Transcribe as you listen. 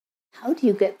how do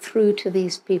you get through to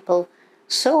these people?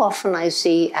 So often I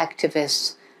see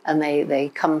activists and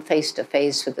they come face to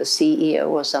face with a CEO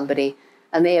or somebody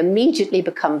and they immediately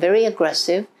become very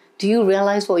aggressive. Do you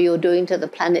realize what you're doing to the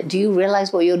planet? Do you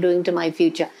realize what you're doing to my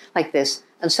future? Like this.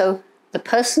 And so the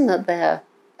person that they're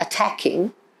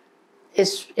attacking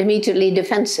is immediately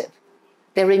defensive.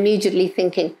 They're immediately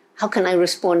thinking, how can I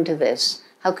respond to this?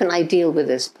 How can I deal with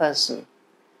this person?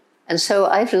 And so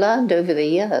I've learned over the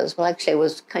years, well, actually I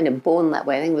was kind of born that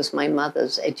way. I think it was my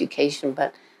mother's education,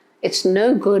 but it's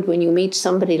no good when you meet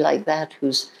somebody like that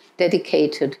who's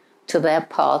dedicated to their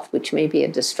path, which may be a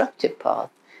destructive path.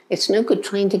 It's no good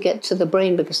trying to get to the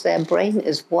brain because their brain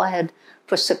is wired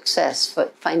for success, for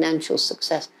financial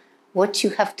success. What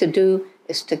you have to do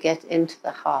is to get into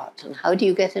the heart. And how do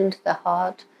you get into the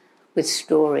heart? With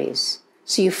stories.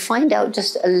 So you find out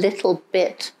just a little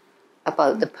bit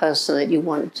about the person that you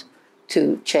want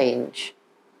to change.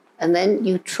 And then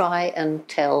you try and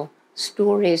tell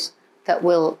stories that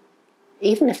will,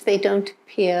 even if they don't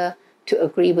appear to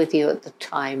agree with you at the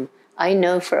time, I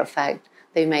know for a fact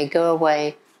they may go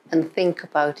away and think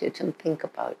about it and think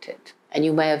about it. And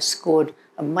you may have scored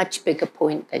a much bigger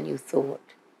point than you thought.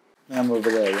 I'm over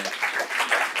there, yeah.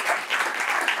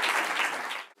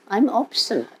 I'm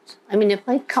obstinate. I mean, if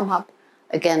I come up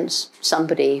against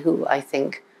somebody who I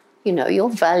think, you know, your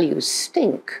values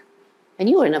stink, and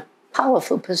you're in a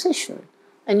powerful position,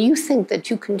 and you think that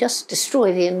you can just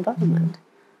destroy the environment,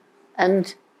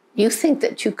 and you think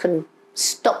that you can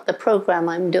stop the program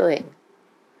I'm doing,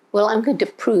 well, I'm going to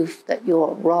prove that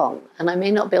you're wrong. And I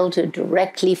may not be able to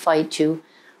directly fight you,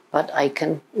 but I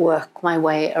can work my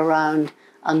way around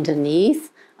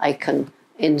underneath. I can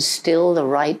instill the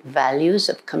right values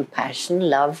of compassion,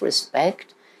 love,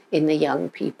 respect in the young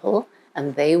people,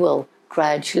 and they will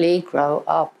gradually grow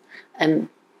up and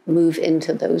move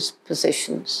into those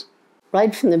positions.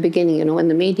 Right from the beginning, you know, when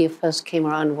the media first came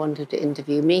around and wanted to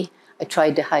interview me, I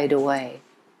tried to hide away.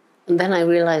 And then I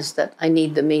realized that I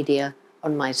need the media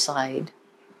on my side.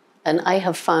 And I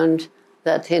have found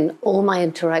that in all my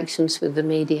interactions with the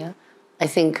media, I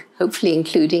think, hopefully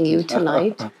including you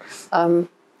tonight,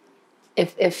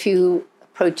 if you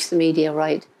approach the media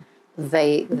right,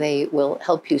 they will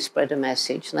help you spread a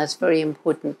message. And that's very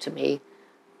important to me.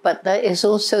 But there is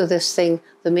also this thing,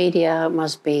 the media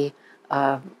must be,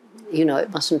 you know,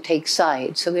 it mustn't take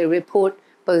sides. So they report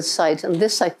both sides. And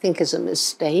this, I think, is a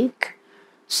mistake.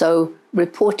 So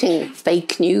reporting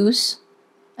fake news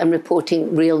and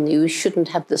reporting real news shouldn't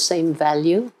have the same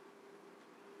value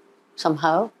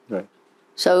somehow. Right.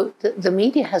 So the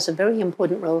media has a very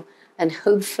important role, and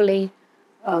hopefully,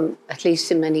 at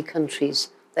least in many countries,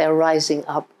 they're rising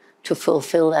up to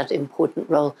fulfill that important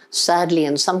role. Sadly,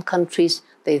 in some countries,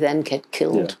 they then get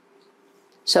killed. Yeah.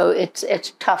 So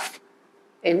it's tough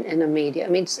in the media. I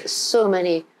mean, so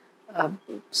many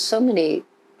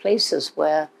places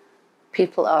where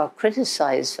people are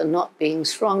criticized for not being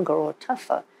stronger or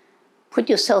tougher. Put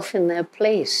yourself in their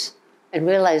place and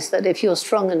realize that if you're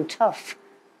strong and tough,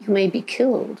 you may be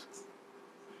killed.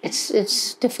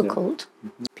 It's difficult. Yeah.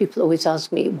 Mm-hmm. People always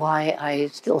ask me why I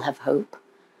still have hope.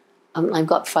 I've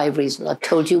got 5 reasons. I've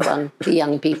told you one, the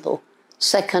young people.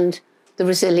 Second, the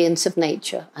resilience of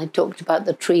nature. I talked about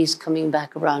the trees coming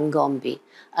back around Gombe,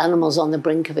 animals on the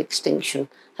brink of extinction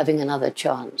having another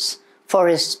chance,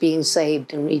 forests being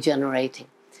saved and regenerating.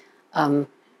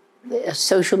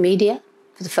 Social media,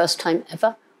 for the first time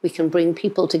ever, we can bring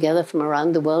people together from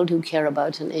around the world who care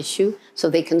about an issue so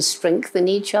they can strengthen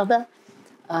each other,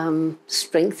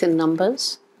 strengthen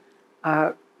numbers,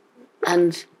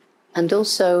 and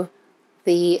also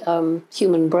the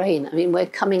human brain. I mean, we're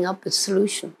coming up with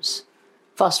solutions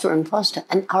faster and faster.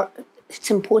 And it's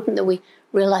important that we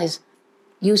realize,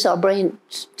 use our brain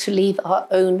to leave our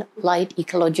own light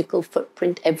ecological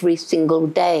footprint every single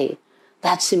day.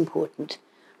 That's important.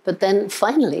 But then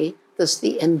finally, there's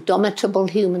the indomitable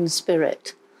human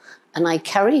spirit. And I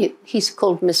carry it. He's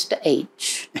called Mr.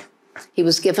 H. He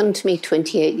was given to me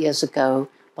 28 years ago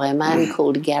by a man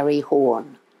called Gary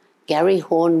Horn. Gary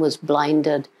Horn was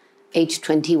blinded age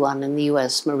 21 in the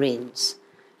US Marines.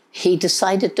 He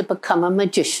decided to become a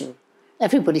magician.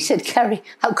 Everybody said, Gary,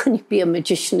 how can you be a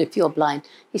magician if you're blind?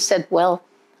 He said, well,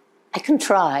 I can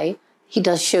try. He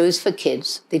does shows for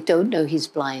kids. They don't know he's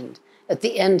blind. At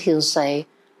the end, he'll say,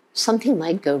 something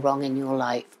might go wrong in your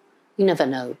life. You never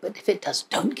know, but if it does,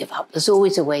 don't give up. There's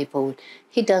always a way forward.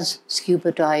 He does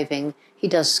scuba diving. He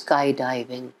does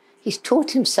skydiving. He's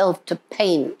taught himself to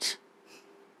paint.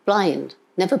 Blind,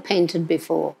 never painted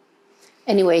before.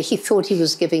 Anyway, he thought he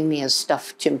was giving me a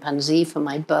stuffed chimpanzee for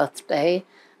my birthday,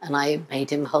 and I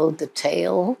made him hold the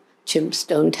tail chimps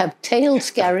don't have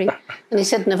tails, Gary. And he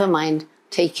said, never mind,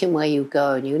 take him where you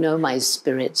go, and you know my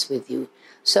spirit's with you.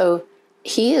 So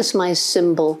he is my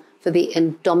symbol for the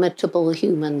indomitable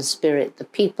human spirit, the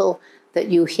people that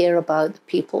you hear about, the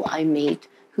people I meet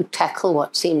who tackle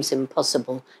what seems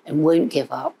impossible and won't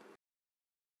give up.